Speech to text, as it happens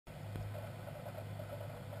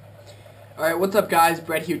Alright, what's up guys?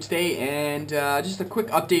 Brett here today, and just a quick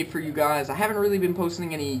update for you guys. I haven't really been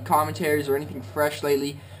posting any commentaries or anything fresh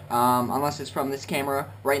lately, unless it's from this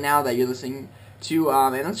camera right now that you're listening to,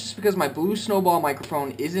 and that's just because my blue Snowball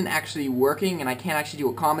microphone isn't actually working and I can't actually do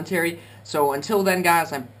a commentary. So until then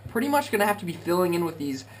guys, I'm pretty much going to have to be filling in with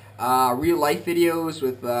these real life videos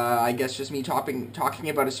with, I guess, just me talking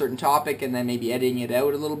about a certain topic and then maybe editing it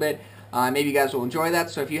out a little bit. Maybe you guys will enjoy that.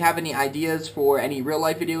 So if you have any ideas for any real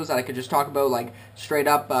life videos that I could just talk about, like straight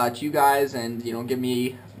up to you guys, and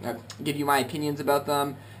give you my opinions about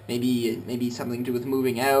them. Maybe something to do with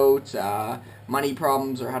moving out, money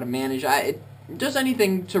problems, or how to manage. Just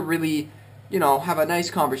anything to really have a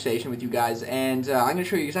nice conversation with you guys. And I'm going to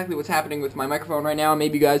show you exactly what's happening with my microphone right now.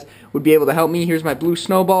 Maybe you guys would be able to help me. Here's my blue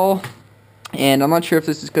Snowball, and I'm not sure if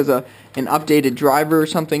this is because of an updated driver or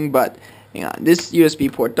something, but this USB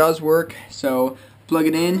port does work. So plug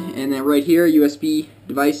it in, and then right here, USB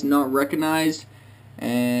device not recognized,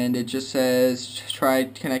 and it just says try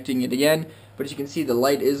connecting it again. But as you can see, the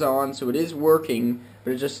light is on, so it is working,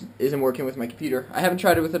 but it just isn't working with my computer. I haven't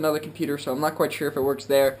tried it with another computer, so I'm not quite sure if it works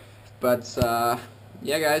there. But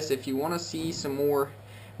yeah guys, if you want to see some more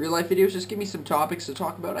real life videos, just give me some topics to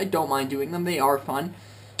talk about. I don't mind doing them, they are fun.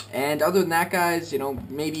 And other than that guys,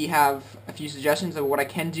 maybe have a few suggestions of what I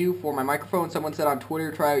can do for my microphone. Someone said on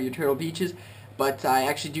Twitter, try out your Turtle Beaches, but I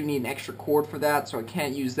actually do need an extra cord for that, so I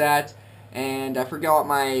can't use that. And I forgot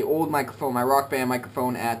my old microphone, my Rock Band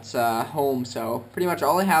microphone at home, so pretty much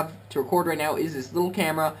all I have to record right now is this little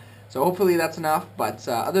camera, so hopefully that's enough. But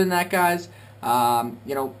other than that guys,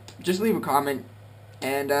 just leave a comment.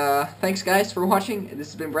 And thanks guys for watching. This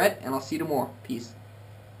has been Brett, and I'll see you tomorrow. Peace.